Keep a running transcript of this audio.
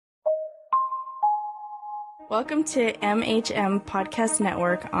Welcome to MHM Podcast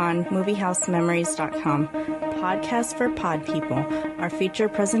Network on MovieHouseMemories.com. Podcast for pod people. Our feature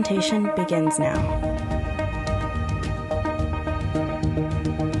presentation begins now.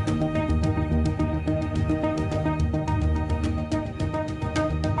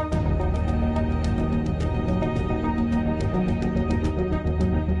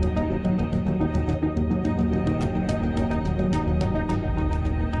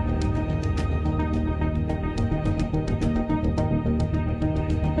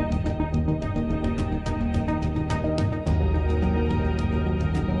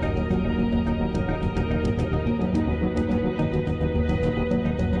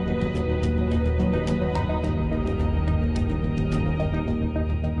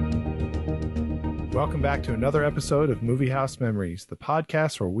 Welcome back to another episode of Movie House Memories, the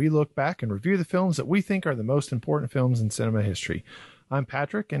podcast where we look back and review the films that we think are the most important films in cinema history. I'm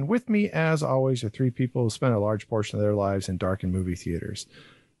Patrick, and with me, as always, are three people who spent a large portion of their lives in darkened movie theaters.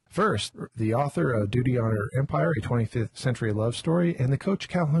 First, the author of Duty, Honor, Empire, a 25th century love story, and the Coach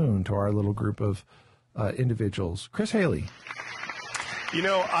Calhoun to our little group of individuals. Chris Haley. You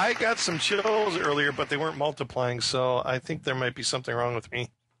know, I got some chills earlier, but they weren't multiplying, so I think there might be something wrong with me.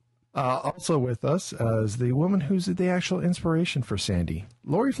 Also with us is the woman who's the actual inspiration for Sandy,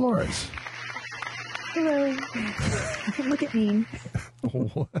 Lori Flores. Hello. Look at me.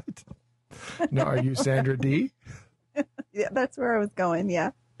 What? Now, are you Sandra D? Yeah, that's where I was going.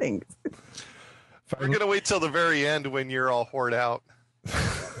 Yeah, thanks. We're going to wait till the very end when you're all whored out.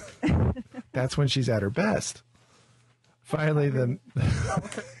 That's when she's at her best. Finally, then.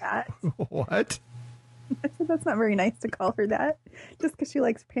 What? I said that's not very nice to call her that, just because she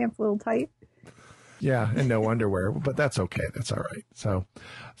likes pants a little tight. Yeah, and no underwear, but that's okay. That's all right. So,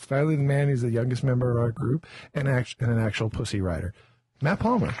 finally, the man who's the youngest member of our group and an actual pussy rider, Matt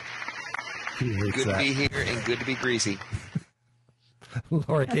Palmer. Good to be here and good to be greasy.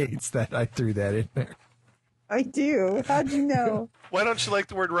 Laura hates that I threw that in there. I do. How'd you know? Why don't you like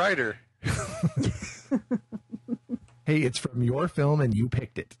the word rider? Hey, it's from your film and you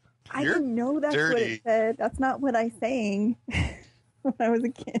picked it. I didn't know that's dirty. what it said. That's not what I sang when I was a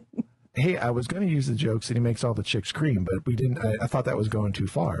kid. Hey, I was going to use the jokes that he makes all the chicks scream, but we didn't. I thought that was going too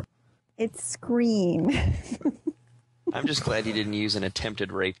far. It's Scream. I'm just glad you didn't use an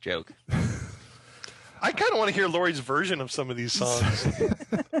attempted rape joke. I kind of want to hear Lori's version of some of these songs.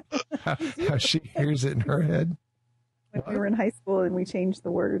 How she hears it in her head. When we were in high school and we changed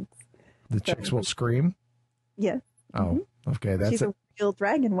the words. The chicks will scream? Yes. Oh, okay. That's She's a real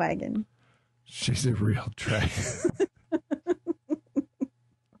dragon wagon. She's a real dragon.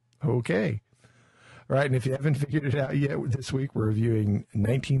 Okay. All right, and if you haven't figured it out yet, this week we're reviewing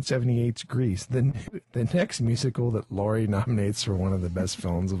 1978's Grease, the next musical that Lori nominates for one of the best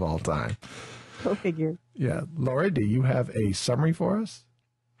films of all time. Go figure. Yeah. Lori, do you have a summary for us?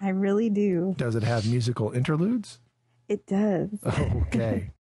 I really do. Does it have musical interludes? It does.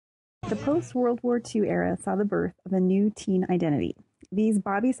 Okay. The post-World War II era saw the birth of a new teen identity. These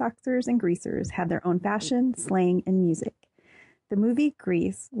Bobby Soxers and Greasers had their own fashion, slang, and music. The movie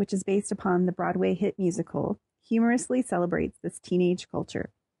Grease, which is based upon the Broadway hit musical, humorously celebrates this teenage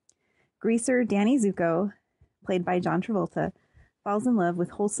culture. Greaser Danny Zuko, played by John Travolta, falls in love with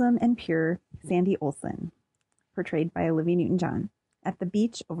wholesome and pure Sandy Olsson, portrayed by Olivia Newton-John, at the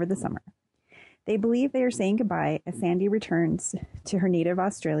beach over the summer. They believe they are saying goodbye as Sandy returns to her native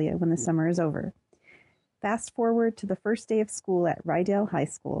Australia when the summer is over. Fast forward to the first day of school at Rydell High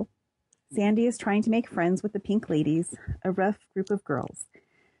School. Sandy is trying to make friends with the Pink Ladies, a rough group of girls.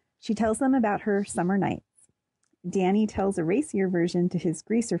 She tells them about her summer nights. Danny tells a racier version to his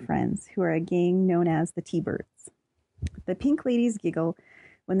greaser friends, who are a gang known as the T-Birds. The Pink Ladies giggle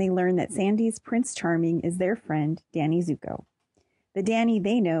when they learn that Sandy's Prince Charming is their friend, Danny Zuko. The Danny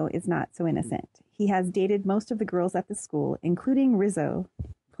they know is not so innocent. He has dated most of the girls at the school, including Rizzo,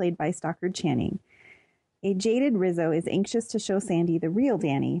 played by Stockard Channing. A jaded Rizzo is anxious to show Sandy the real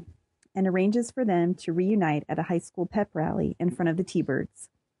Danny and arranges for them to reunite at a high school pep rally in front of the T-Birds.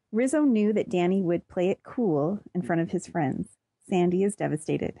 Rizzo knew that Danny would play it cool in front of his friends. Sandy is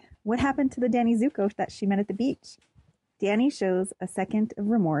devastated. What happened to the Danny Zuko that she met at the beach? Danny shows a second of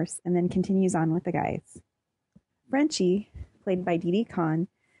remorse and then continues on with the guys. Frenchie, played by Didi Khan,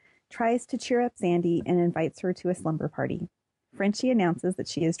 tries to cheer up Sandy and invites her to a slumber party. Frenchie announces that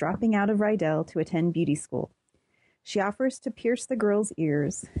she is dropping out of Rydell to attend beauty school. She offers to pierce the girl's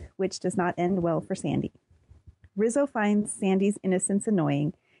ears, which does not end well for Sandy. Rizzo finds Sandy's innocence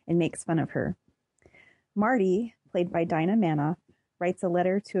annoying and makes fun of her. Marty, played by Dinah Manoff, writes a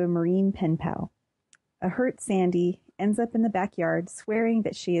letter to a Marine pen pal. A hurt Sandy ends up in the backyard swearing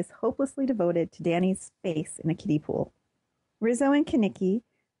that she is hopelessly devoted to Danny's face in a kiddie pool. Rizzo and Kenickie,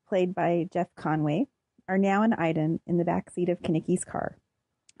 played by Jeff Conway, are now an item in the backseat of Kenickie's car.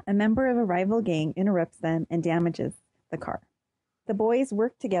 A member of a rival gang interrupts them and damages the car. The boys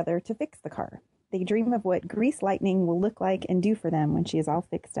work together to fix the car. They dream of what Grease Lightning will look like and do for them when she is all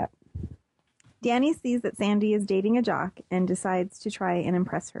fixed up. Danny sees that Sandy is dating a jock and decides to try and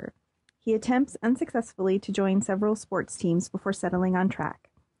impress her. He attempts unsuccessfully to join several sports teams before settling on track.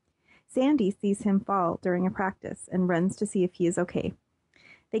 Sandy sees him fall during a practice and runs to see if he is okay.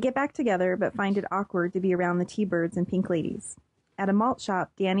 They get back together but find it awkward to be around the T-Birds and Pink Ladies. At a malt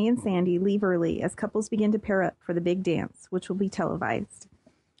shop, Danny and Sandy leave early as couples begin to pair up for the big dance, which will be televised.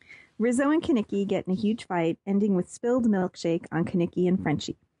 Rizzo and Kenickie get in a huge fight, ending with spilled milkshake on Kenickie and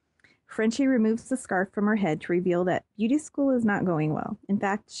Frenchie. Frenchie removes the scarf from her head to reveal that beauty school is not going well. In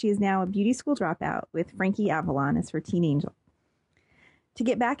fact, she is now a beauty school dropout with Frankie Avalon as her teen angel. To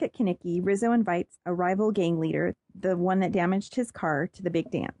get back at Kenickie, Rizzo invites a rival gang leader, the one that damaged his car, to the big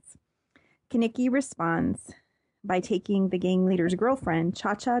dance. Kenickie responds by taking the gang leader's girlfriend,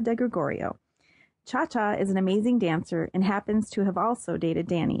 Cha-Cha de Gregorio. Cha-Cha is an amazing dancer and happens to have also dated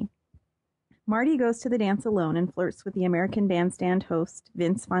Danny. Marty goes to the dance alone and flirts with the American Bandstand host,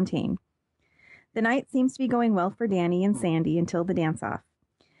 Vince Fontaine. The night seems to be going well for Danny and Sandy until the dance-off.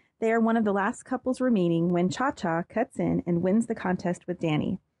 They are one of the last couples remaining when Cha-Cha cuts in and wins the contest with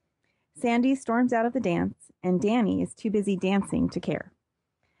Danny. Sandy storms out of the dance, and Danny is too busy dancing to care.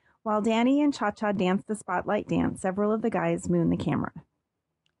 While Danny and Cha-Cha dance the spotlight dance, several of the guys moon the camera.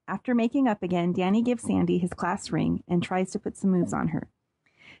 After making up again, Danny gives Sandy his class ring and tries to put some moves on her.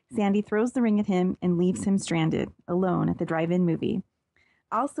 Sandy throws the ring at him and leaves him stranded, alone at the drive-in movie.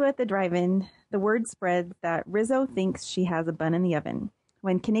 Also at the drive-in, the word spreads that Rizzo thinks she has a bun in the oven.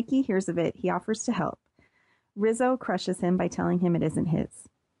 When Kenickie hears of it, he offers to help. Rizzo crushes him by telling him it isn't his.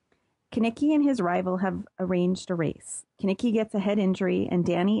 Kenickie and his rival have arranged a race. Kenickie gets a head injury, and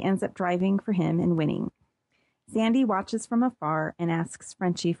Danny ends up driving for him and winning. Sandy watches from afar and asks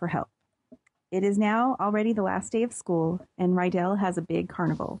Frenchie for help. It is now already the last day of school, and Rydell has a big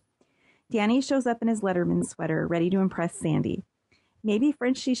carnival. Danny shows up in his Letterman sweater, ready to impress Sandy. Maybe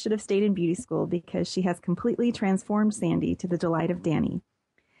Frenchie should have stayed in beauty school because she has completely transformed Sandy to the delight of Danny.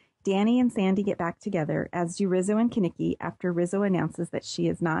 Danny and Sandy get back together, as do Rizzo and Kenickie, after Rizzo announces that she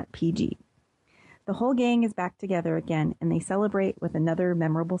is not PG. The whole gang is back together again, and they celebrate with another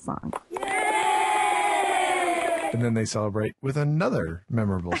memorable song. And then they celebrate with another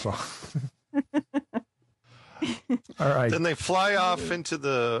memorable song. All right. Then they fly off into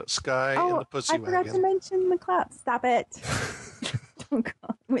the sky in the pussy wagon. I forgot to mention the clap. Stop it.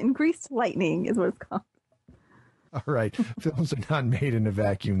 When Grease Lightning is what it's called. All right. Films are not made in a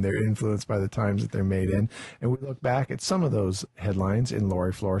vacuum. They're influenced by the times that they're made in. And we look back at some of those headlines in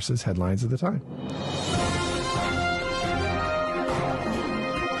Lori Flores' Headlines of the Time.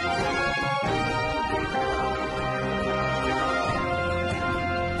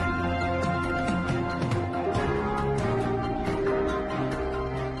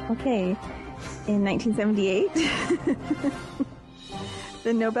 Okay. In 1978,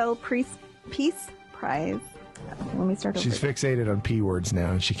 the Nobel Peace Prize. Let me start over. She's fixated on P words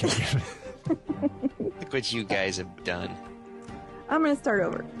now, and she can't get it. Look what you guys have done. I'm going to start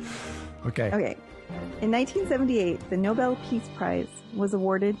over. Okay. In 1978, the Nobel Peace Prize was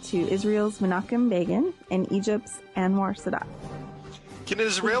awarded to Israel's Menachem Begin and Egypt's Anwar Sadat. Can an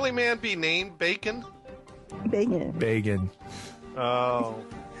Israeli man be named Bacon? Begin. Oh.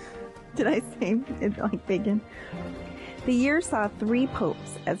 Did I say it like Begin? The year saw 3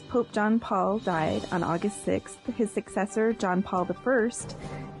 popes, as Pope John Paul died on August 6th. His successor, John Paul I,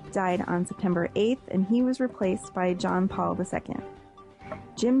 died on September 8th, and he was replaced by John Paul II.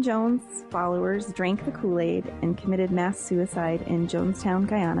 Jim Jones' followers drank the Kool-Aid and committed mass suicide in Jonestown,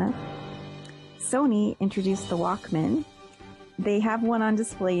 Guyana. Sony introduced the Walkman. They have one on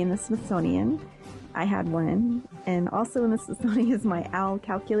display in the Smithsonian. I had one. And also in the Smithsonian is my Al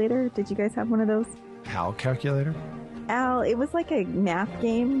calculator. Did you guys have one of those? Al calculator? Al, it was like a math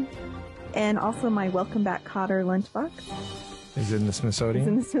game. And also my Welcome Back Kotter lunchbox. Is it in the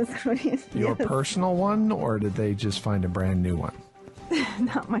Smithsonian? It's in the Smithsonian. Your yes. personal one, or did they just find a brand new one?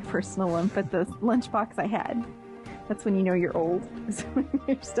 Not my personal one, but the lunchbox I had. That's when you know you're old.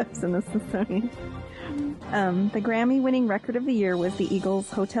 Your stuff's in the Smithsonian. The Grammy-winning record of the year was the Eagles'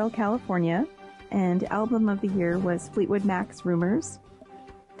 Hotel California, and album of the year was Fleetwood Mac's Rumors.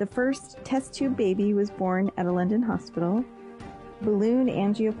 The first test tube baby was born at a London hospital. Balloon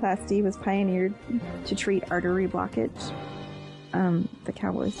angioplasty was pioneered to treat artery blockage. The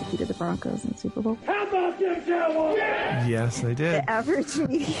Cowboys defeated the Broncos in the Super Bowl. Help Yes, they did.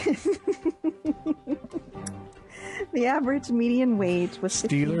 The average median wage was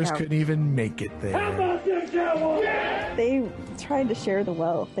Steelers couldn't even make it there. They tried to share the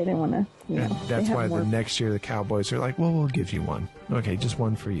wealth. They didn't want to, That's why the next year the Cowboys are like, well, we'll give you one. Okay, just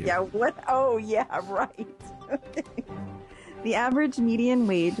one for you. Yeah, what? Oh, yeah, right. Okay. The average median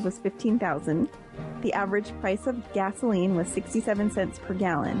wage was $15,000. The average price of gasoline was 67 cents per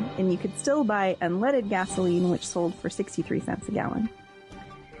gallon, and you could still buy unleaded gasoline, which sold for 63 cents a gallon.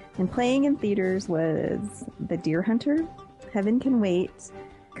 And playing in theaters was The Deer Hunter, Heaven Can Wait,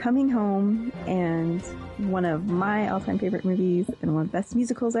 Coming Home, and one of my all-time favorite movies and one of the best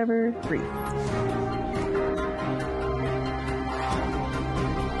musicals ever, Grease.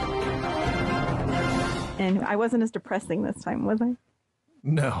 And I wasn't as depressing this time, was I?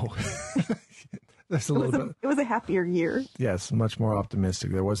 No. That's a little bit. It was a happier year. Yes, much more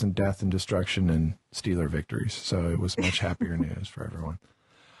optimistic. There wasn't death and destruction and Steeler victories, so it was much happier news for everyone.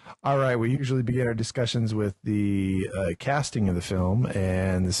 All right, we usually begin our discussions with the casting of the film,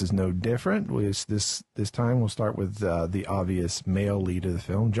 and this is no different. This time we'll start with the obvious male lead of the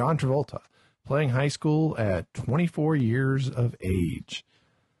film, John Travolta, playing high school at 24 years of age.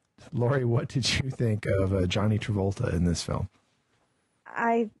 Lori, what did you think of Johnny Travolta in this film?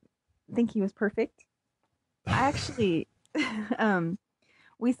 I think he was perfect. I actually,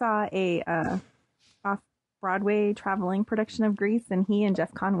 we saw a off-Broadway traveling production of Grease, and he and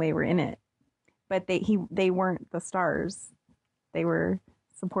Jeff Conway were in it. But they weren't the stars. They were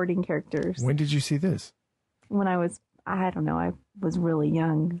supporting characters. When did you see this? When I was really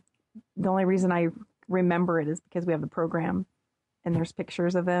young. The only reason I remember it is because we have the program, and there's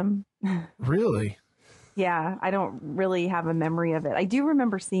pictures of them. Really? Yeah, I don't really have a memory of it. I do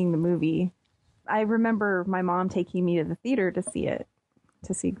remember seeing the movie. I remember my mom taking me to the theater to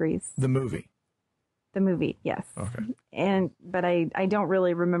see Grease. The movie? The movie, yes. Okay. But I don't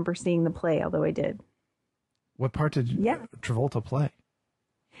really remember seeing the play, although I did. What part did Travolta play?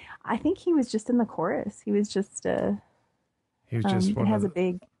 I think he was just in the chorus. He was just it has a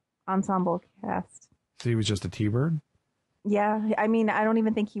big ensemble cast. So he was just a T-Bird? Yeah, I mean, I don't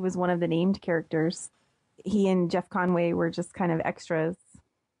even think he was one of the named characters. He and Jeff Conway were just kind of extras.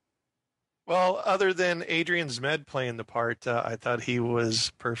 Well, other than Adrian Zmed playing the part, I thought he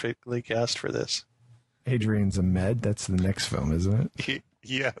was perfectly cast for this. Adrian Zmed? That's the next film, isn't it?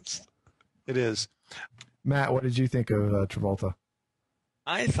 Yes, it is. Matt, what did you think of Travolta?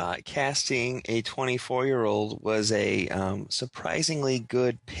 I thought casting a 24-year-old was a surprisingly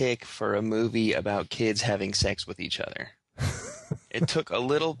good pick for a movie about kids having sex with each other. It took a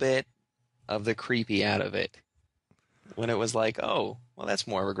little bit of the creepy out of it when it was like, oh, well, that's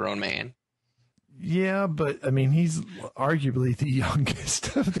more of a grown man. Yeah, but I mean, he's arguably the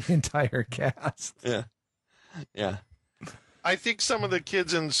youngest of the entire cast. Yeah. Yeah. I think some of the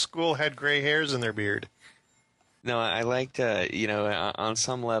kids in school had gray hairs in their beard. No, I liked, on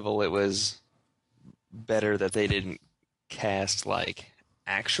some level it was better that they didn't cast like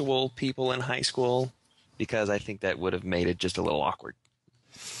actual people in high school, because I think that would have made it just a little awkward.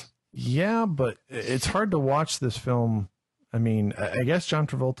 Yeah, but it's hard to watch this film. I mean, I guess John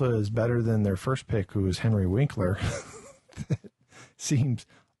Travolta is better than their first pick, who was Henry Winkler. Seems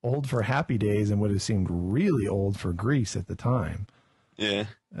old for Happy Days and would have seemed really old for Grease at the time. Yeah.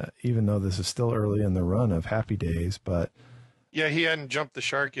 Even though this is still early in the run of Happy Days, but... Yeah, he hadn't jumped the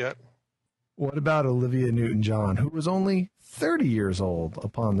shark yet. What about Olivia Newton-John, who was only 30 years old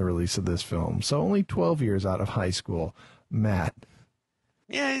upon the release of this film, so only 12 years out of high school? Matt?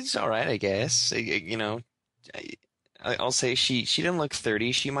 Yeah, it's all right, I guess. I'll say she didn't look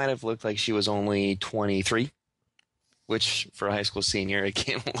 30. She might have looked like she was only 23, which for a high school senior,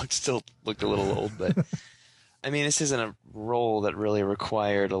 again, still looked a little old. But, I mean, this isn't a role that really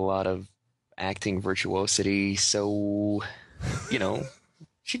required a lot of acting virtuosity, so,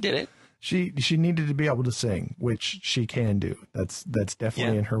 she did it. She needed to be able to sing, which she can do. That's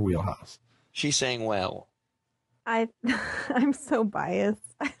definitely in her wheelhouse. She sang well. I'm so biased.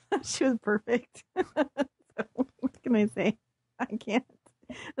 I thought she was perfect. So what can I say? I can't.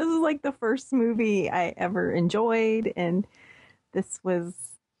 This is like the first movie I ever enjoyed, and the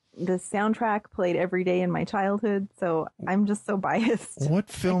soundtrack played every day in my childhood, so I'm just so biased. What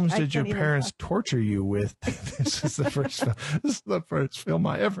films did your parents torture you with? This is the first film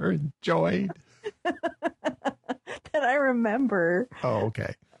I ever enjoyed. That I remember. Oh,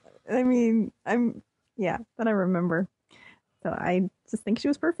 okay. I mean, that I remember. So I just think she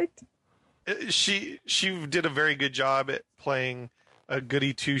was perfect. She did a very good job at playing a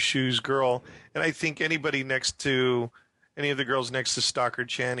goody-two-shoes girl, and I think anybody next to any of the girls next to Stockard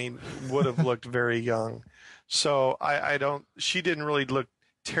Channing would have looked very young. So she didn't really look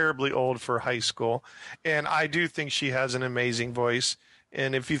terribly old for high school. And I do think she has an amazing voice.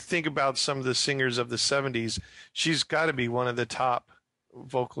 And if you think about some of the singers of the 70s, she's got to be one of the top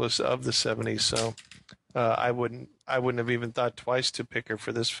vocalists of the 70s. So I wouldn't have even thought twice to pick her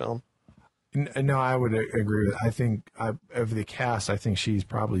for this film. No, I would agree with. I think of the cast, I think she's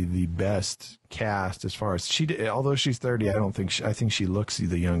probably the best cast as far as although she's 30, I think she looks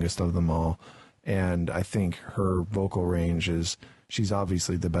the youngest of them all, and I think her vocal range she's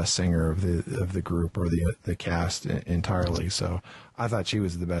obviously the best singer of the group or the cast entirely. So I thought she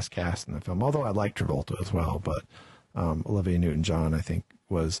was the best cast in the film. Although I liked Travolta as well, but Olivia Newton-John I think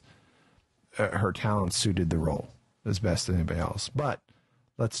was her talent suited the role as best as anybody else. But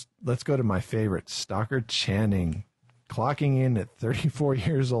let's go to my favorite, Stockard Channing, clocking in at 34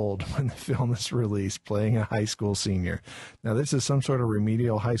 years old when the film is released, playing a high school senior. Now, this is some sort of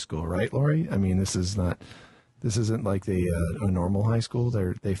remedial high school, right, Lori? I mean, this isn't like a normal high school.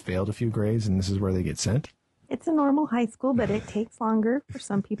 They failed a few grades, and this is where they get sent. It's a normal high school, but it takes longer for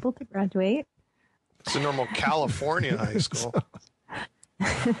some people to graduate. It's a normal California high school.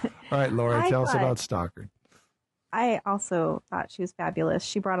 All right, Lori, tell us about Stockard. I also thought she was fabulous.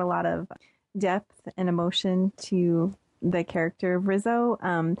 She brought a lot of depth and emotion to the character of Rizzo.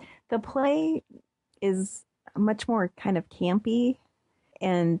 The play is much more kind of campy,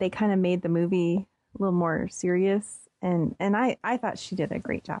 and they kind of made the movie a little more serious. And I thought she did a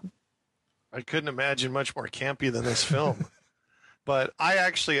great job. I couldn't imagine much more campy than this film. But I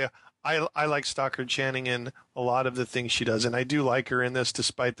like Stockard Channing in a lot of the things she does, and I do like her in this,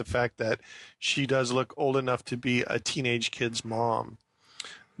 despite the fact that she does look old enough to be a teenage kid's mom.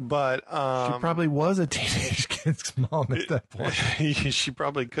 But she probably was a teenage kid's mom at that point. She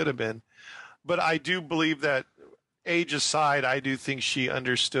probably could have been. But I do believe that, age aside, I do think she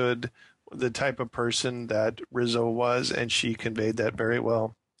understood the type of person that Rizzo was, and she conveyed that very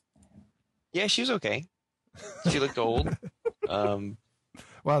well. Yeah, she was okay. She looked old.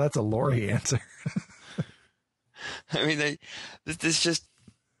 Wow, that's a Lori answer. I mean, this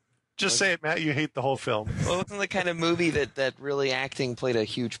just say it, Matt. You hate the whole film. Well, it wasn't the kind of movie that really acting played a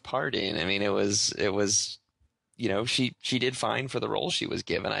huge part in. I mean, it was she did fine for the role she was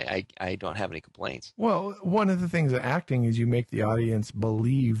given. I don't have any complaints. Well, one of the things of acting is you make the audience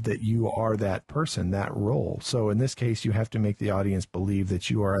believe that you are that person, that role. So in this case, you have to make the audience believe that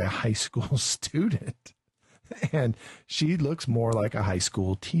you are a high school student. And she looks more like a high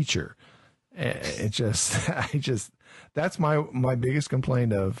school teacher. That's my biggest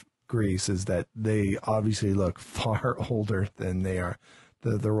complaint of Grease, is that they obviously look far older than they are,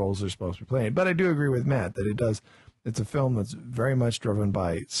 the roles they're supposed to be playing. But I do agree with Matt that it's a film that's very much driven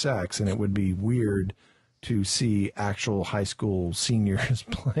by sex, and it would be weird to see actual high school seniors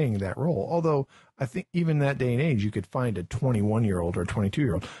playing that role. Although I think even that day and age, you could find a 21-year-old or a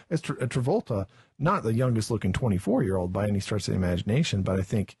 22-year-old. As Travolta, not the youngest looking 24-year-old by any stretch of the imagination, but I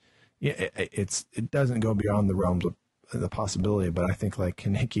think it doesn't go beyond the realms of the possibility. But I think like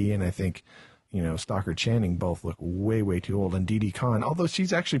Kaneki and I think, Stockard Channing both look way, way too old. And Didi Khan, although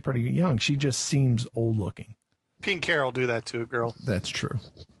she's actually pretty young, she just seems old looking. Pink hair will do that to a girl. That's true.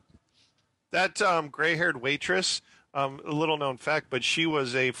 That gray-haired waitress, a little known fact, but she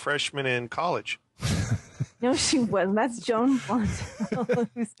was a freshman in college. No, she wasn't. That's Joan Blondell,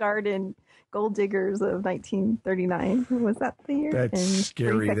 who starred in Gold Diggers of 1939. Was that the year? That's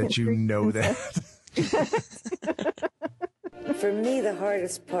scary that you know that. For me, the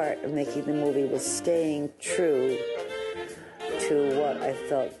hardest part of making the movie was staying true to what I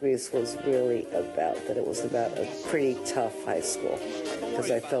felt Grease was really about, that it was about a pretty tough high school,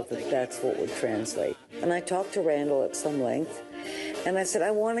 because I felt that that's what would translate. And I talked to Randall at some length, and I said,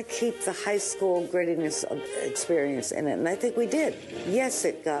 I want to keep the high school grittiness experience in it, and I think we did. Yes,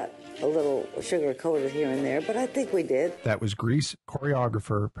 it got a little sugar-coated here and there, but I think we did. That was Grease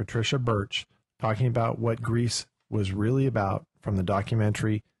choreographer Patricia Birch talking about what Grease was really about from the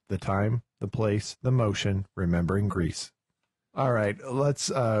documentary The Time, the Place, the Motion, Remembering Grease. All right, let's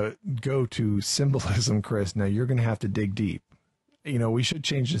go to symbolism, Chris. Now, you're going to have to dig deep. We should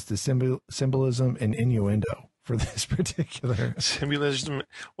change this to symbolism and innuendo for this particular. Symbolism.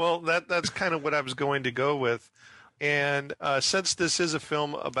 Well, that's kind of what I was going to go with. And since this is a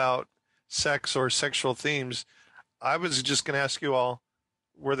film about sex or sexual themes, I was just going to ask you all,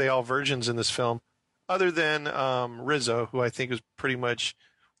 were they all virgins in this film? Other than Rizzo, who I think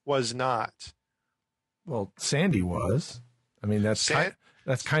was not. Well, Sandy was. I mean, that's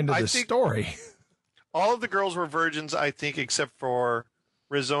kind of the story. All of the girls were virgins, I think, except for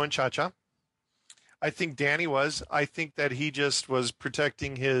Rizzo and Cha-Cha. I think Danny was. I think that he just was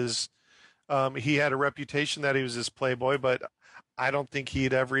protecting his. He had a reputation that he was this playboy, but I don't think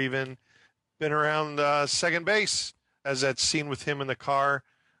he'd ever even been around second base, as that scene with him in the car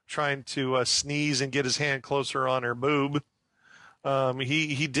trying to sneeze and get his hand closer on her boob.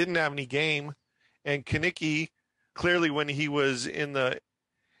 He didn't have any game, and Kinnicky, clearly when he was in the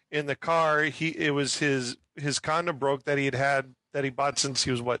car, it was his condom broke that he bought since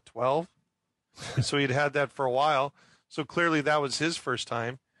he was 12, so he'd had that for a while. So clearly that was his first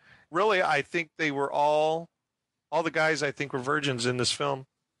time. Really, I think they were all the guys I think were virgins in this film,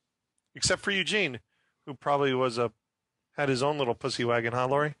 except for Eugene, who probably had his own little pussy wagon, huh,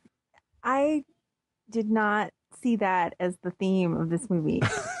 Lori? I did not see that as the theme of this movie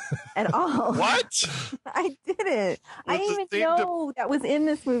at all. What? I didn't. I didn't even know that was in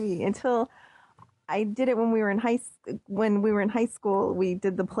this movie until I did it when we were in high school. We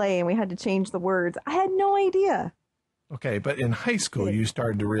did the play and we had to change the words. I had no idea. Okay, but in high school, you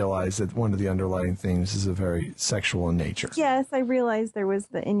started to realize that one of the underlying themes is a very sexual in nature. Yes, I realized there was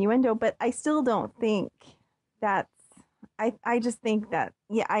the innuendo, but I still don't think that's. I just think that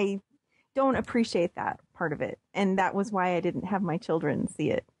I don't appreciate that part of it, and that was why I didn't have my children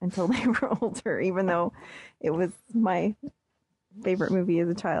see it until they were older, even though it was my favorite movie as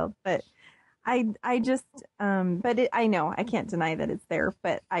a child. But I know I can't deny that it's there,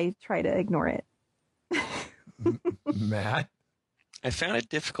 but I try to ignore it. Matt? I found it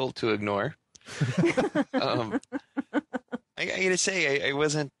difficult to ignore. I gotta say, I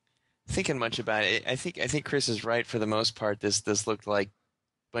wasn't thinking much about it. I think Chris is right for the most part. This looked like a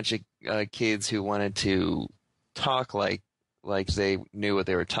bunch of kids who wanted to talk like they knew what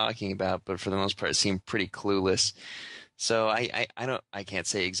they were talking about, but for the most part, it seemed pretty clueless. So I can't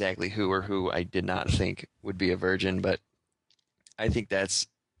say exactly who I did not think would be a virgin, but I think that's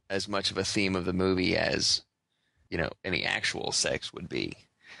as much of a theme of the movie as any actual sex would be.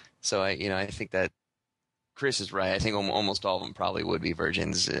 So I think that Chris is right. I think almost all of them probably would be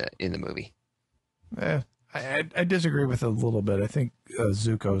virgins in the movie. I disagree with it a little bit. I think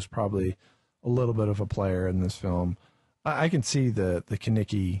Zuko is probably a little bit of a player in this film. I can see the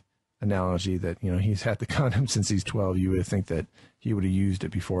Kinnicky analogy that, he's had the condom since he's 12. You would think that he would have used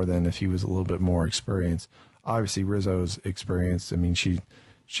it before then if he was a little bit more experienced. Obviously, Rizzo's experienced. I mean, she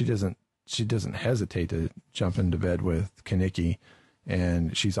doesn't hesitate to jump into bed with Kinnicky,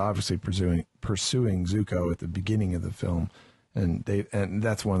 and she's obviously pursuing Zuko at the beginning of the film, and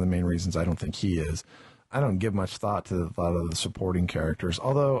that's one of the main reasons I don't think he is. I don't give much thought to a lot of the supporting characters,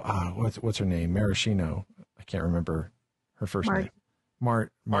 although what's her name, Maraschino, I can't remember her first name.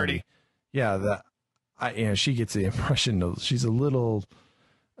 Marty. Yeah, she gets the impression that she's a little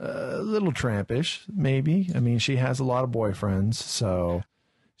trampish, maybe. I mean, she has a lot of boyfriends, so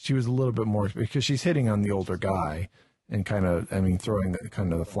she was a little bit more, because she's hitting on the older guy and throwing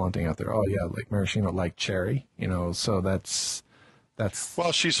the flaunting out there. Oh yeah, like Maraschino, like Cherry, so that's.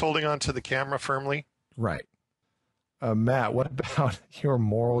 Well, she's holding on to the camera firmly. Right. Matt, what about your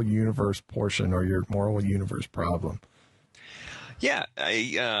moral universe portion or your moral universe problem? Yeah,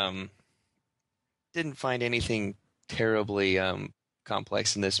 I didn't find anything terribly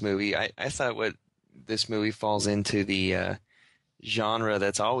complex in this movie. I thought what this movie falls into the genre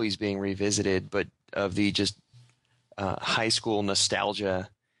that's always being revisited, but of the just high school nostalgia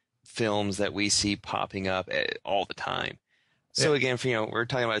films that we see popping up all the time. So again, we're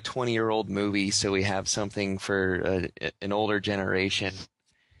talking about a 20-year-old movie, so we have something for an older generation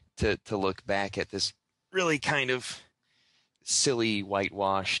to look back at this really kind of silly,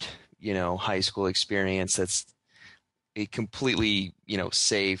 whitewashed, high school experience that's a completely,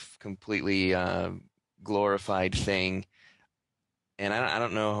 safe, completely glorified thing. And I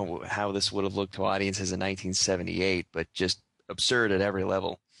don't know how this would have looked to audiences in 1978, but just absurd at every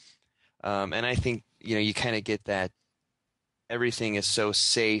level. And I think, you kind of get that everything is so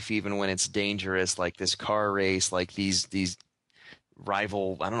safe even when it's dangerous, like this car race, like these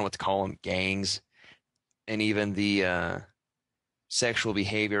rival, I don't know what to call them, gangs, and even the sexual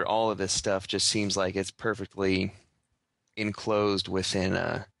behavior, all of this stuff just seems like it's perfectly enclosed within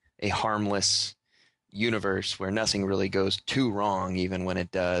a harmless universe where nothing really goes too wrong, even when it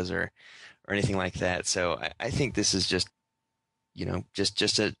does, or anything like that. So I think this is just,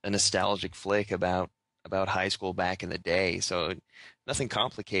 just a nostalgic flick about high school back in the day. So nothing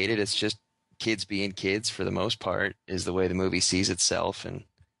complicated. It's just kids being kids for the most part is the way the movie sees itself. And,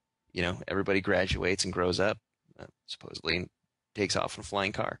 everybody graduates and grows up, supposedly, and takes off in a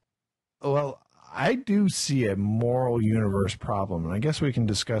flying car. Well, I do see a moral universe problem, and I guess we can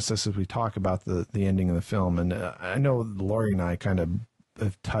discuss this as we talk about the ending of the film. And I know Laurie and I kind of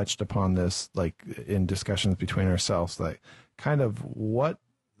have touched upon this, like in discussions between ourselves, like kind of what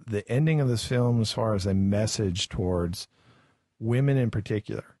the ending of this film, as far as a message towards women in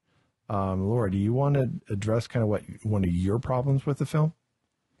particular. Laura, do you want to address kind of what one of your problems with the film?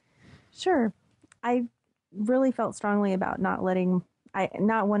 Sure. I really felt strongly about not wanting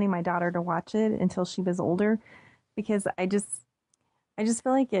my daughter to watch it until she was older, because I just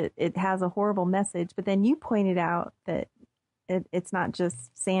feel like it has a horrible message. But then you pointed out that it's not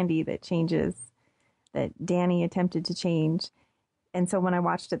just Sandy that changes, that Danny attempted to change. And so when I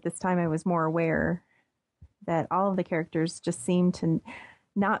watched it this time, I was more aware that all of the characters just seemed to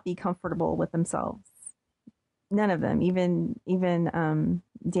not be comfortable with themselves. None of them, even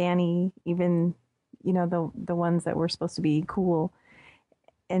Danny, even, the ones that were supposed to be cool.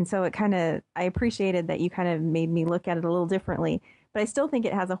 And so I appreciated that you kind of made me look at it a little differently, but I still think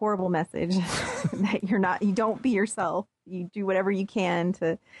it has a horrible message that you don't be yourself. You do whatever you can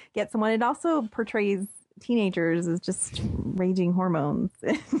to get someone. It also portrays teenagers as just raging hormones.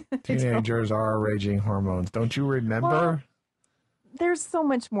 Teenagers are raging hormones. Don't you remember? Well, there's so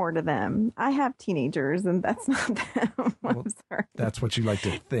much more to them. I have teenagers, and that's not them. I'm sorry. That's what you like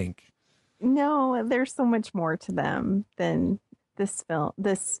to think. No, there's so much more to them than this film.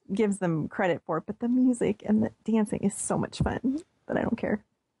 This gives them credit for, but the music and the dancing is so much fun that I don't care.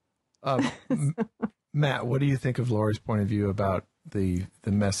 Matt, what do you think of Laurie's point of view about the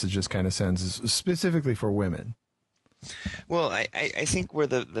message this kind of sends, specifically for women? Well, I think where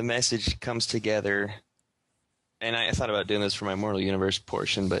the message comes together, and I thought about doing this for my Mortal Universe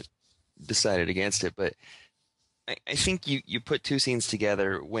portion, but decided against it. But I think you put two scenes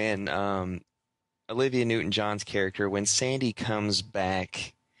together when Olivia Newton-John's character, when Sandy comes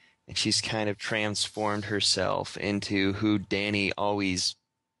back and she's kind of transformed herself into who Danny always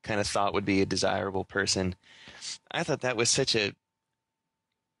kind of thought would be a desirable person. I thought that was such a,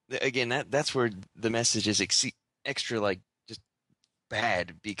 again, that's where the message is extra, like, just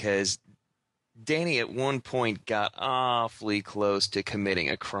bad, because Danny at one point got awfully close to committing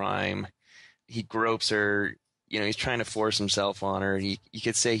a crime. He gropes her, he's trying to force himself on her. You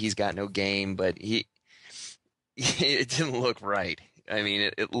could say he's got no game, but it didn't look right. I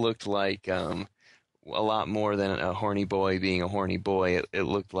mean, it looked like a lot more than a horny boy being a horny boy. It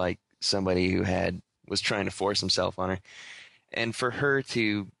looked like somebody who was trying to force himself on her. And for her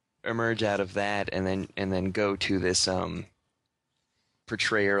to emerge out of that and then go to this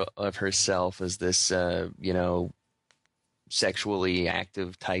portrayal of herself as this sexually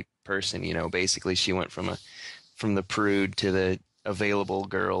active type person, basically she went from the prude to the available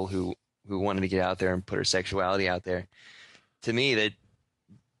girl who wanted to get out there and put her sexuality out there. To me, that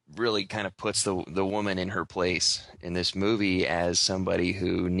really kind of puts the woman in her place in this movie as somebody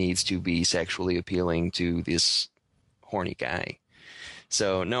who needs to be sexually appealing to this horny guy.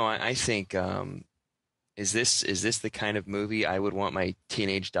 So no, I think is this the kind of movie I would want my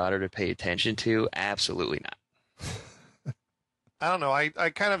teenage daughter to pay attention to? Absolutely not. I don't know. I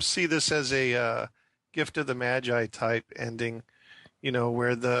kind of see this as a Gift of the Magi type ending,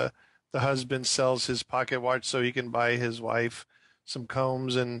 where the husband sells his pocket watch so he can buy his wife some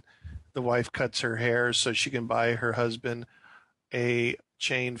combs, and the wife cuts her hair so she can buy her husband a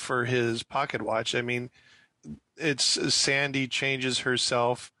chain for his pocket watch. I mean, it's Sandy changes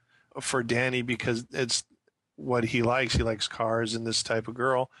herself for Danny because it's what he likes. He likes cars and this type of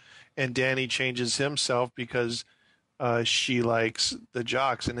girl. And Danny changes himself because she likes the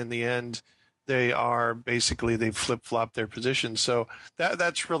jocks. And in the end, they flip-flop their positions. So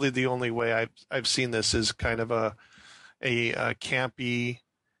that's really the only way I've seen this, is kind of a campy,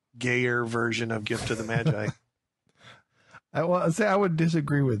 gayer version of Gift of the Magi. I would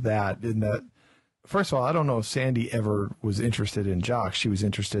disagree with that, in that, first of all, I don't know if Sandy ever was interested in jocks. She was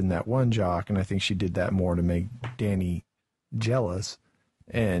interested in that one jock, and I think she did that more to make Danny jealous.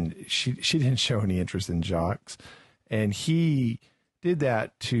 And she didn't show any interest in jocks. And he did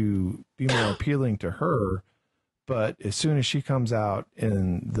that to be more appealing to her. But as soon as she comes out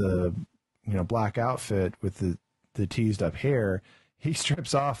in the black outfit with the teased up hair, he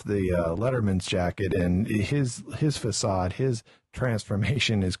strips off the Letterman's jacket, and his facade, his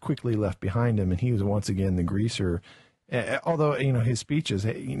transformation is quickly left behind him, and he was once again the greaser. Although, his speeches,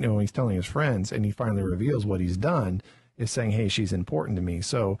 he's telling his friends, and he finally reveals what he's done, is saying, hey, she's important to me.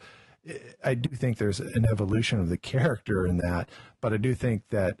 So I do think there's an evolution of the character in that, but I do think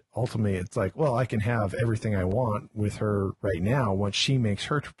that ultimately it's like, well, I can have everything I want with her right now once she makes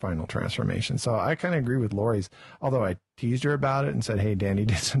her final transformation. So I kind of agree with Laurie's, although I teased her about it and said, hey, Danny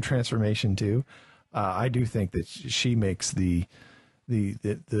did some transformation too. I do think that she makes the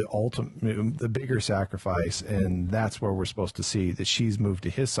the ultimate, the bigger sacrifice, and that's where we're supposed to see that she's moved to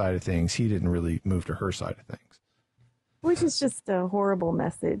his side of things. He didn't really move to her side of things. Which is just a horrible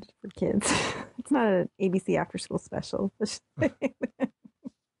message for kids. It's not an ABC after school special.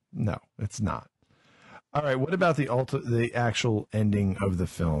 No, it's not. All right, what about the actual ending of the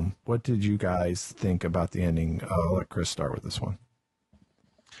film? What did you guys think about the ending? I'll let Chris start with this one.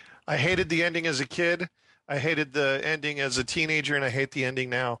 I hated the ending as a kid. I hated the ending as a teenager, and I hate the ending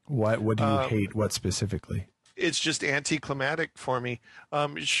now. What do you hate? What specifically? It's just anticlimactic for me.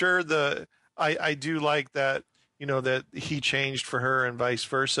 Sure, I do like that, that he changed for her and vice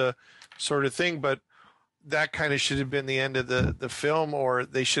versa sort of thing, but that kind of should have been the end of the film, or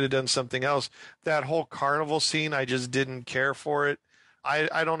they should have done something else. That whole carnival scene, I just didn't care for it.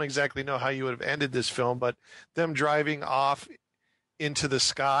 I don't exactly know how you would have ended this film, but them driving off into the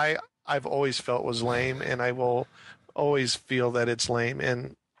sky, I've always felt was lame, and I will always feel that it's lame.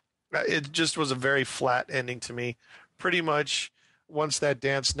 And it just was a very flat ending to me. Pretty much once that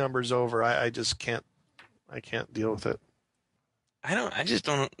dance number's over, I can't deal with it. I just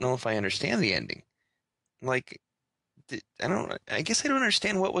don't know if I understand the ending. Like, I guess I don't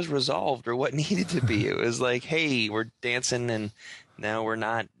understand what was resolved or what needed to be. It was like, hey, we're dancing and now we're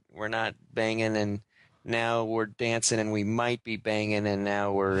not banging, and now we're dancing and we might be banging, and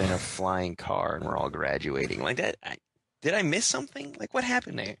now we're in a flying car and we're all graduating. Like that, did I miss something? Like, what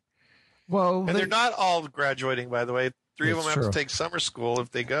happened there? Well, and they're not all graduating, by the way. 3 of them have to take summer school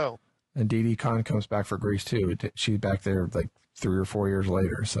if they go. And Dee Dee Khan comes back for Grease too. She's back there like 3 or 4 years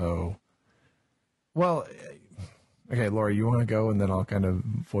later. So, well, okay, Laura, you want to go, and then I'll kind of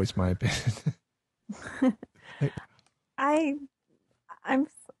voice my opinion.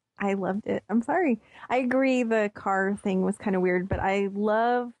 I loved it. I'm sorry. I agree the car thing was kind of weird, but I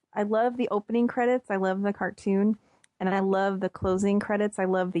love the opening credits. I love the cartoon, and I love the closing credits. I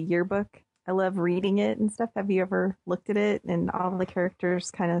love the yearbook. I love reading it and stuff. Have you ever looked at it? And all the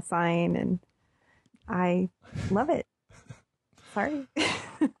characters kind of sign, and I love it. Sorry.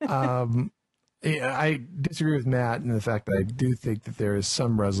 Yeah, I disagree with Matt in the fact that I do think that there is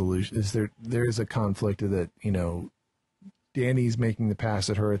some resolution. There is a conflict that, Danny's making the pass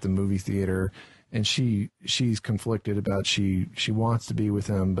at her at the movie theater, and she's conflicted about she wants to be with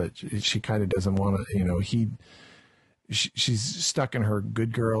him, but she kind of doesn't want to. She's stuck in her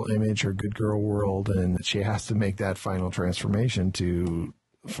good girl image, her good girl world, and she has to make that final transformation to,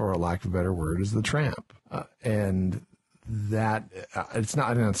 for a lack of a better word, is the tramp. And that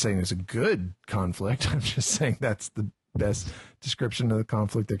I'm not saying it's a good conflict. I'm just saying that's the best description of the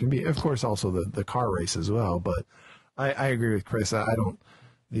conflict there can be. Of course, also the car race as well, but. I agree with Chris.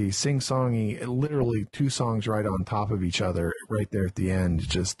 The sing-songy, literally 2 songs right on top of each other, right there at the end,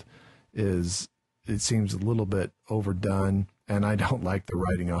 just it seems a little bit overdone, and I don't like the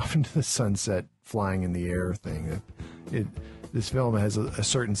riding off into the sunset, flying in the air thing. This film has a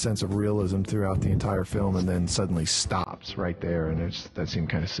certain sense of realism throughout the entire film, and then suddenly stops right there, and that seemed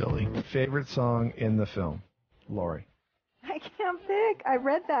kind of silly. Favorite song in the film, Lori? I can't pick. I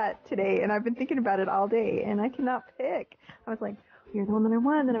read that today, and I've been thinking about it all day, and I cannot pick. I was like, you're the one that I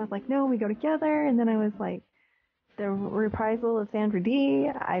want. And then I was like, no, we go together. And then I was like, the reprisal of Sandra Dee.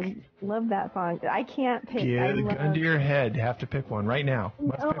 I love that song. I can't pick. Get a gun to your head. You have to pick one right now.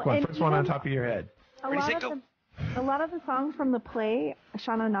 Let's pick one. First one on top of your head. A lot of the songs from the play,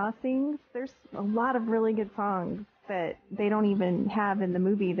 Shana Na sings, there's a lot of really good songs that they don't even have in the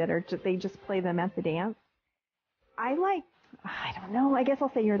movie that are they just play them at the dance. I don't know. I guess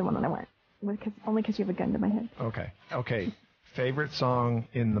I'll say you're the one that I want. Only because you have a gun to my head. Okay. Favorite song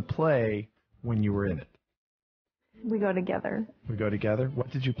in the play when you were in it? We Go Together. We Go Together?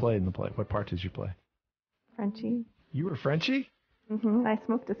 What did you play in the play? What part did you play? Frenchie. You were Frenchie? Mm-hmm. I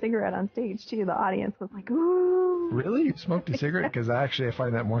smoked a cigarette on stage, too. The audience was like, ooh. Really? You smoked a cigarette? Because I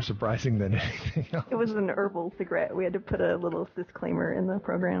find that more surprising than anything else. It was an herbal cigarette. We had to put a little disclaimer in the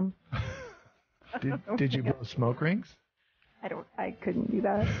program. Did you blow smoke rings? I couldn't do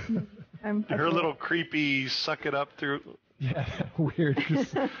that. Her little creepy suck it up through. Yeah, weird.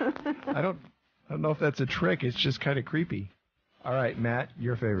 I don't know if that's a trick. It's just kind of creepy. All right, Matt,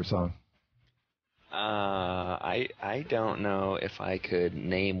 your favorite song? I don't know if I could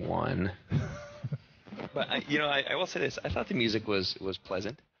name one. But I will say this. I thought the music was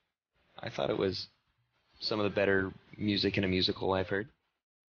pleasant. I thought it was some of the better music in a musical I've heard.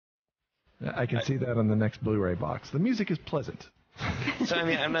 I can see that on the next Blu-ray box. The music is pleasant. So,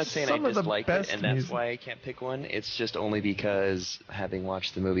 I'm not saying I dislike it, and that's why I can't pick one. It's just only because having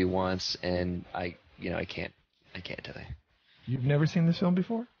watched the movie once, and I can't tell you. You've never seen this film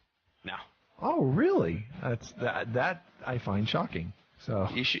before? No. Oh, really? That I find shocking. So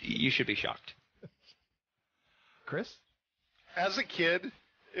you should be shocked. Chris? As a kid,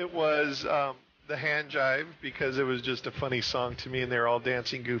 it was the hand jive because it was just a funny song to me, and they're all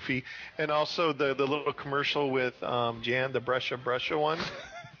dancing goofy. And also the little commercial with Jan, the Brusha one.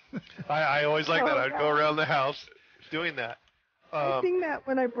 I always like that. I'd go around the house doing that. I sing that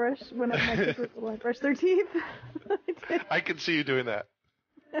when I brush their teeth. I can see you doing that.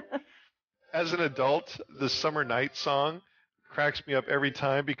 As an adult, the Summer Night song cracks me up every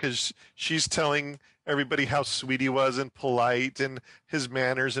time because she's telling everybody how sweet he was and polite and his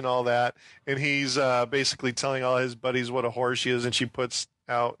manners and all that. And he's basically telling all his buddies what a whore she is, and she puts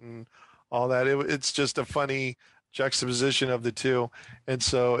out and all that. It's just a funny juxtaposition of the two. And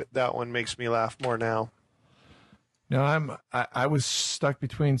so that one makes me laugh more now. No, I was stuck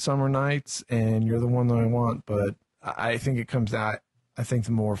between Summer Nights and You're the One That I Want, but I think it comes out. I think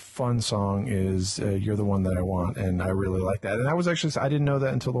the more fun song is You're the One That I Want, and I really like that. And I didn't know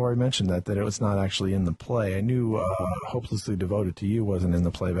that until Lori mentioned that it was not actually in the play. I knew Hopelessly Devoted to You wasn't in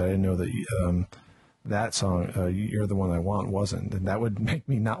the play, but I didn't know that that song, You're the One I Want, wasn't. And that would make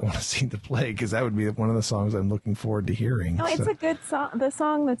me not want to see the play because that would be one of the songs I'm looking forward to hearing. No, it's a good song. The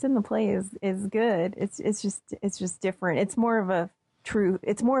song that's in the play is good. It's just different. It's more of a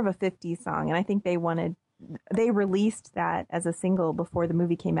 50s song, and I think they released that as a single before the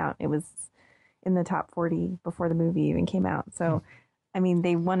movie came out. It was in the top 40 before the movie even came out. So, I mean,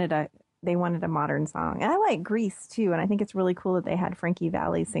 they wanted a modern song. And I like Grease too, and I think it's really cool that they had Frankie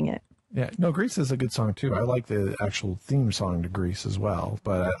Valli sing it. Yeah, no, Grease is a good song too. I like the actual theme song to Grease as well,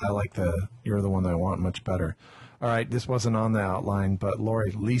 but I like the You're the One That I Want much better. All right, this wasn't on the outline, but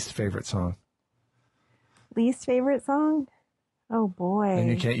Lori, least favorite song? Least favorite song? Oh boy. And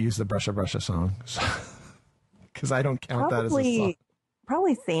you can't use the Brusha song. Because I don't count that as a song.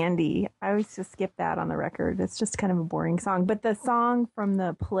 Probably Sandy. I always just skip that on the record. It's just kind of a boring song. But the song from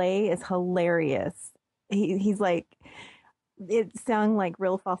the play is hilarious. He's like, it sounds like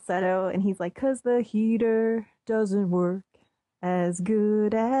real falsetto, and he's like, 'cause the heater doesn't work as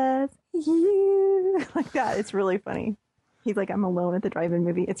good as you. Like that. It's really funny. He's like, I'm alone at the drive-in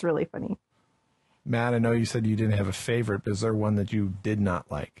movie. It's really funny. Matt, I know you said you didn't have a favorite, but is there one that you did not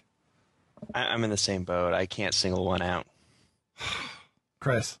like? I'm in the same boat. I can't single one out.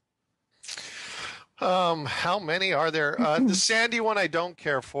 Chris? How many are there? The Sandy one I don't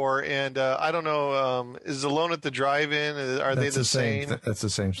care for, and I don't know. Is Alone at the Drive-In? Are they the same? That's the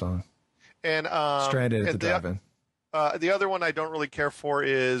same song. And Stranded at the Drive-In. The other one I don't really care for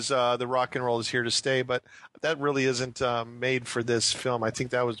is The Rock and Roll Is Here to Stay, but that really isn't made for this film. I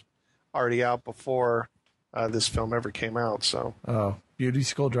think that was already out before this film ever came out. So. Oh, Beauty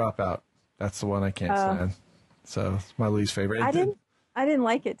School Dropout. That's the one I can't stand. So it's my least favorite. I didn't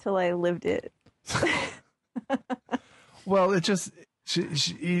like it till I lived it. Well, it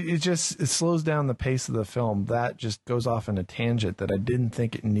slows down the pace of the film. That just goes off in a tangent that I didn't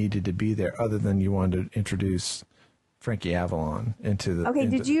think it needed to be there, other than you wanted to introduce Frankie Avalon into the. Okay,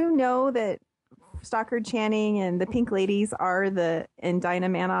 did you know that Stockard Channing and the Pink Ladies and Dinah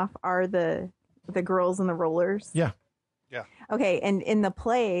Manoff are the girls in the rollers? Yeah. Yeah. Okay, and in the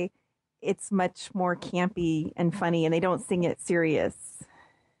play, it's much more campy and funny, and they don't sing it serious.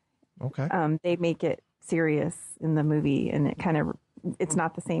 Okay. They make it serious in the movie, and it's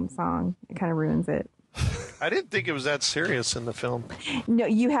not the same song. It kind of ruins it. I didn't think it was that serious in the film. No,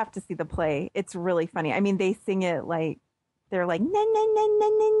 you have to see the play. It's really funny. I mean, they sing it like they're like na na na na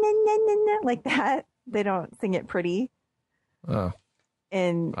na na na na like that. They don't sing it pretty. Oh.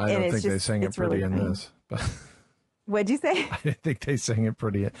 And I don't think they sang it pretty in this. But what'd you say? I didn't think they sang it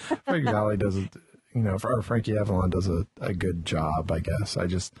pretty. Frankie Valli doesn't, or Frankie Avalon does a good job, I guess. I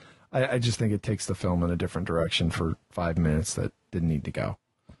just think it takes the film in a different direction for 5 minutes that didn't need to go.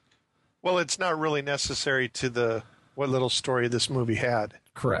 Well, it's not really necessary to what little story this movie had.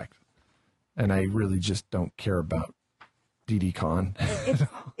 Correct. And I really just don't care about Dee Con.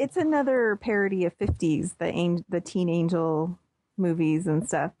 It's another parody of 50s, the Teen Angel movies and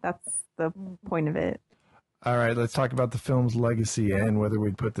stuff. That's the point of it. All right, let's talk about the film's legacy and whether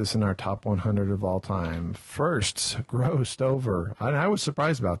we'd put this in our top 100 of all time. First, grossed over, and I was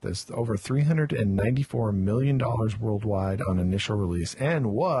surprised about this, over $394 million worldwide on initial release,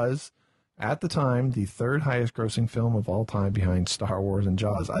 and was, at the time, the third highest grossing film of all time behind Star Wars and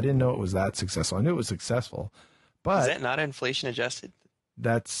Jaws. I didn't know it was that successful. I knew it was successful, but... Is that not inflation adjusted?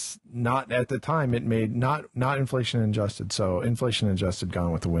 That's not, at the time, it made, not inflation adjusted, so inflation adjusted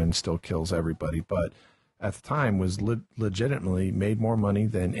Gone with the Wind still kills everybody, but... at the time was legitimately made more money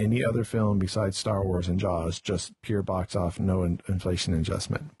than any other film besides Star Wars and Jaws, just pure box office, no inflation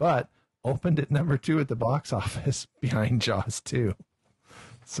adjustment. But opened at number 2 at the box office behind Jaws 2.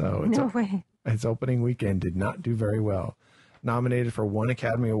 So No way. its opening weekend did not do very well. Nominated for 1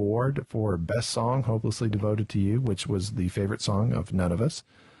 Academy Award for Best Song, Hopelessly Devoted to You, which was the favorite song of none of us.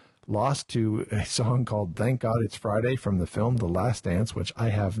 Lost to a song called Thank God It's Friday from the film The Last Dance, which I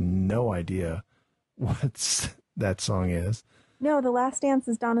have no idea what that song is. No, The Last Dance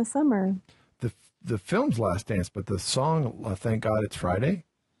is Donna Summer. The film's Last Dance, but the song Thank God It's Friday?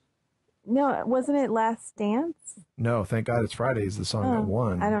 No, wasn't it Last Dance? No, Thank God It's Friday is the song that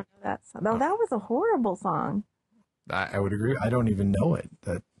won. I don't know that song. No, that was a horrible song. I would agree. I don't even know it.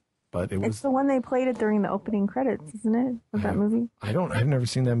 But it was. It's the one they played it during the opening credits, isn't it? Of that movie? I've never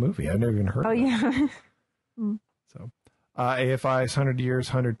seen that movie. I've never even heard of it. Yeah. So, AFI's 100 Years,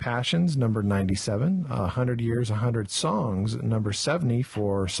 100 Passions, number 97. 100 Years, 100 Songs, number 70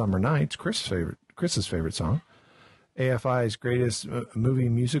 for Summer Nights, Chris's favorite song. AFI's Greatest Movie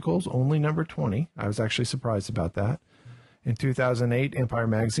Musicals, only number 20. I was actually surprised about that. In 2008, Empire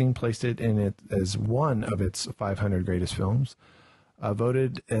Magazine placed it as one of its 500 greatest films.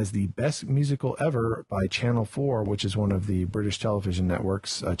 Voted as the best musical ever by Channel 4, which is one of the British television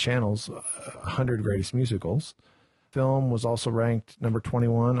network's channels, 100 greatest musicals. Film was also ranked number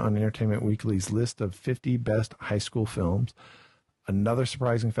 21 on Entertainment Weekly's list of 50 best high school films. Another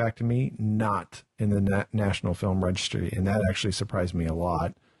surprising fact to me, not in the National Film Registry, and that actually surprised me a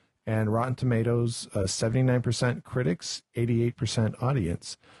lot. And Rotten Tomatoes, 79% critics, 88%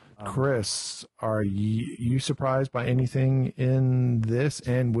 audience. Chris, are you surprised by anything in this?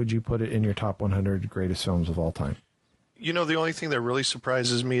 And would you put it in your top 100 greatest films of all time? You know, the only thing that really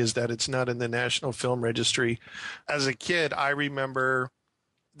surprises me is that it's not in the National Film Registry. As a kid, I remember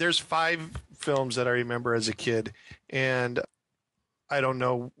there's 5 films that I remember as a kid, and I don't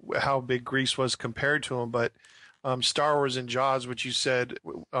know how big Grease was compared to them, but Star Wars and Jaws, which you said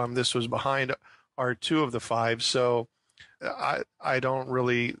this was behind, are 2 of the 5. So I don't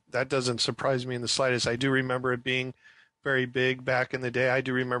really, that doesn't surprise me in the slightest. I do remember it being very big back in the day. I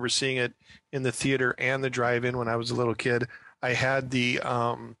do remember seeing it in the theater and the drive-in when I was a little kid. I had the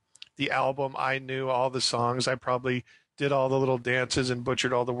album. I knew all the songs. I probably did all the little dances and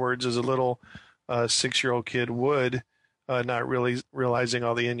butchered all the words as a little 6-year-old kid would, not really realizing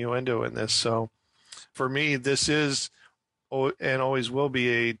all the innuendo in this. So for me, this is and always will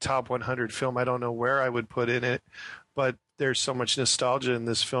be a top 100 film. I don't know where I would put in it, but there's so much nostalgia in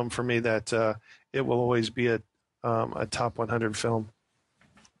this film for me that it will always be a top 100 film.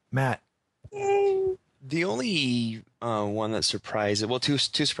 Matt. Yay. The only one that surprised, well, two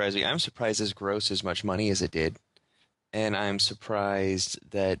surprised me. I'm surprised this grossed as much money as it did. And I'm surprised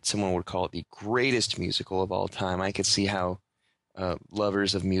that someone would call it the greatest musical of all time. I could see how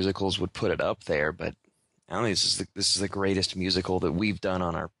lovers of musicals would put it up there, but I don't think this is the greatest musical that we've done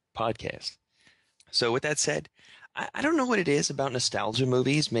on our podcast. So with that said, I don't know what it is about nostalgia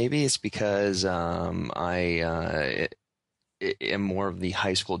movies. Maybe it's because I am more of the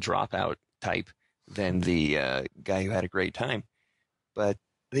high school dropout type than the guy who had a great time. But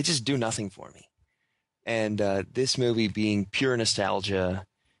they just do nothing for me. And this movie, being pure nostalgia,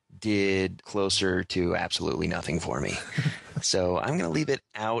 did closer to absolutely nothing for me. So I'm going to leave it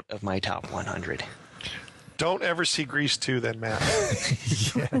out of my top 100. Don't ever see Grease 2 then, Matt.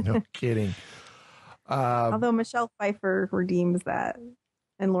 Yeah, no kidding. Although Michelle Pfeiffer redeems that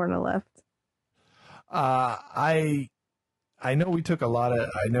and Lorna left. I know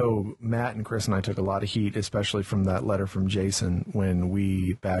I know Matt and Chris and I took a lot of heat, especially from that letter from Jason when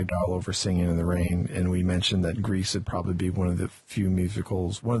we bagged all over Singing in the Rain, and we mentioned that Grease would probably be one of the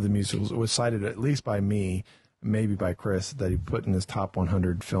musicals that was cited at least by me, maybe by Chris, that he put in his top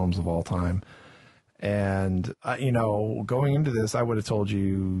 100 films of all time. And, going into this, I would have told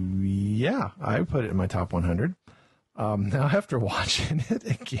you, yeah, I put it in my top 100. Now, after watching it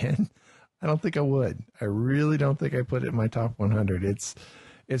again, I don't think I would. I really don't think I put it in my top 100.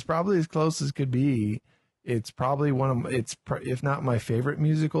 It's probably as close as could be. It's probably if not my favorite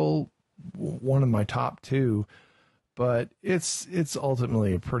musical, one of my top 2. But it's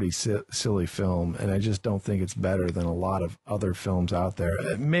ultimately a pretty silly film, and I just don't think it's better than a lot of other films out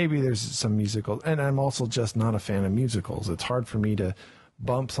there. Maybe there's some musicals, and I'm also just not a fan of musicals. It's hard for me to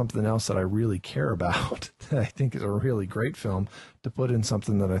bump something else that I really care about, that I think is a really great film, to put in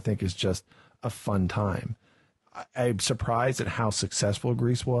something that I think is just a fun time. I'm surprised at how successful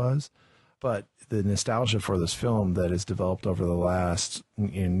Grease was, but the nostalgia for this film that has developed over the last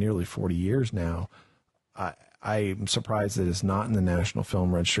nearly 40 years now, I'm surprised that it's not in the National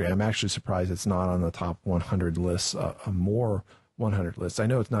Film Registry. I'm actually surprised it's not on the top 100 lists, more 100 lists. I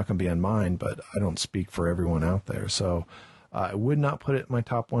know it's not going to be on mine, but I don't speak for everyone out there. So I would not put it in my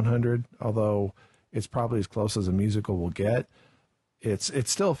top 100, although it's probably as close as a musical will get. It's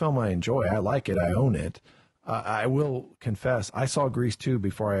still a film I enjoy. I like it. I own it. I will confess, I saw Grease 2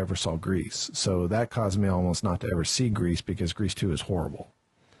 before I ever saw Grease. So that caused me almost not to ever see Grease because Grease 2 is horrible.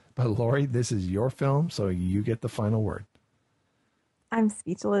 But Lori, this is your film, so you get the final word. I'm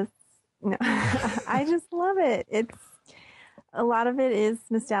speechless. No, I just love it. It's a lot of it is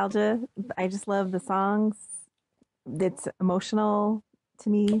nostalgia. I just love the songs. It's emotional to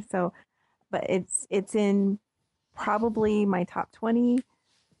me. So, but it's in probably my top 20,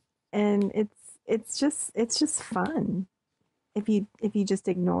 and it's just fun. If you just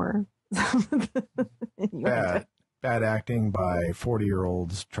ignore bad acting by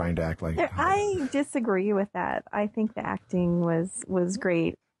 40-year-olds trying to act like. I disagree with that. I think the acting was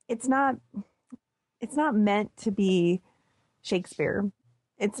great. It's not meant to be Shakespeare.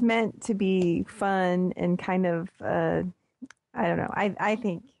 It's meant to be fun and kind of I don't know. I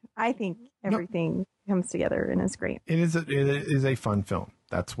think everything comes together and is great. It is a fun film.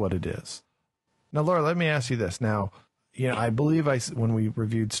 That's what it is. Now, Laura, let me ask you this. Now, I believe when we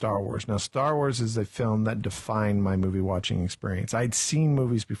reviewed Star Wars. Now, Star Wars is a film that defined my movie watching experience. I'd seen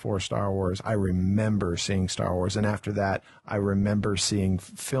movies before Star Wars. I remember seeing Star Wars, and after that, I remember seeing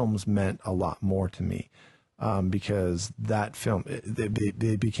films meant a lot more to me. Because that film,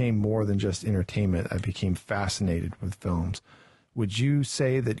 it became more than just entertainment. I became fascinated with films. Would you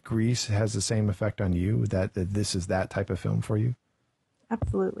say that Grease has the same effect on you, that this is that type of film for you?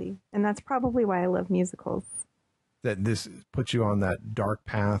 Absolutely. And that's probably why I love musicals. That this puts you on that dark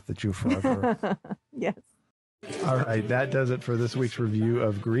path that you forever. Yes. All right. That does it for this week's review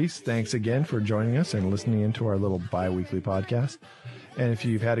of Grease. Thanks again for joining us and listening into our little bi-weekly podcast. And if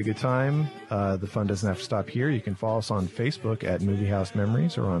you've had a good time, the fun doesn't have to stop here. You can follow us on Facebook at Movie House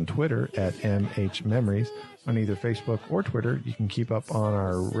Memories or on Twitter at MH Memories. On either Facebook or Twitter, you can keep up on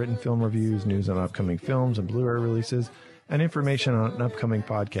our written film reviews, news on upcoming films and Blu-ray releases, and information on upcoming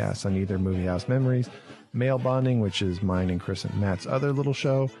podcasts on either Movie House Memories, Mail Bonding, which is mine and Chris and Matt's other little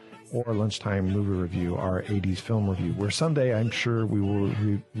show, or Lunchtime Movie Review, our 80s film review, where someday I'm sure we will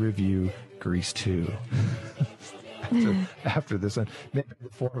review Grease 2. After this one, maybe the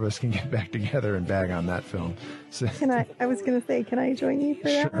four of us can get back together and bag on that film. So, I was going to say, can I join you for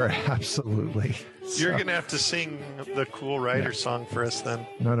that? Sure, absolutely. You're going to have to sing the Cool Rider song for us then.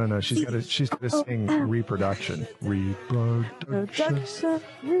 No. She's got to sing Reproduction. Reproduction.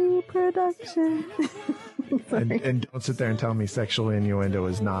 And don't sit there and tell me sexual innuendo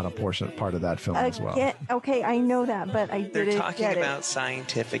is not a part of that film as well. Okay, I know that, but I didn't get it. They're talking about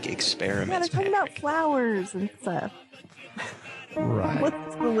scientific experiments. Yeah, they're talking about flowers and stuff. Right.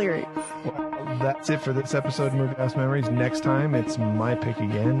 What's the lyrics? Well, that's it for this episode of Movie House Memories. Next time, it's my pick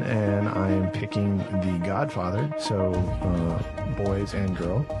again, and I am picking The Godfather. So, boys and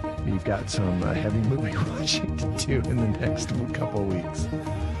girl, you've got some heavy movie watching to do in the next couple of weeks.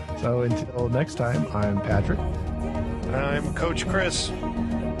 So until next time, I'm Patrick. I'm Coach Chris.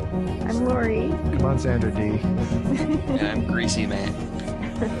 I'm Lori. Come on, Sandra D. And I'm Greasy Man.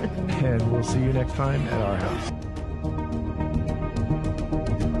 And we'll see you next time at our house.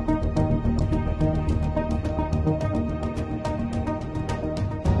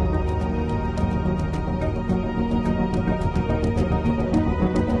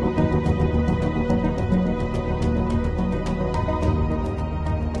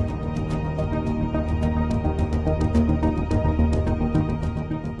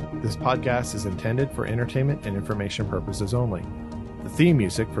 Podcast is intended for entertainment and information purposes only. The theme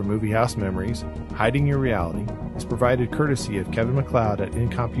music for Movie House Memories, Hiding Your Reality, is provided courtesy of Kevin MacLeod at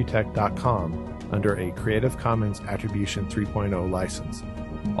Incomputech.com under a Creative Commons Attribution 3.0 license.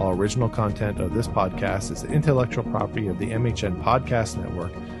 All original content of this podcast is the intellectual property of the MHN Podcast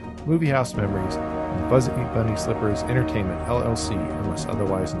Network, Movie House Memories, and Fuzzy Bunny Slippers Entertainment, LLC, unless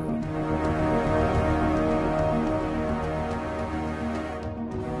otherwise noted.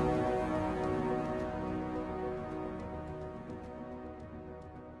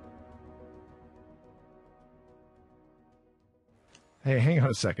 Hey, hang on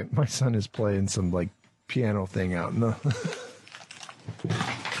a second. My son is playing some piano thing out in the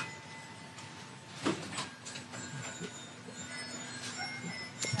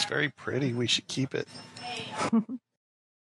It's very pretty. We should keep it.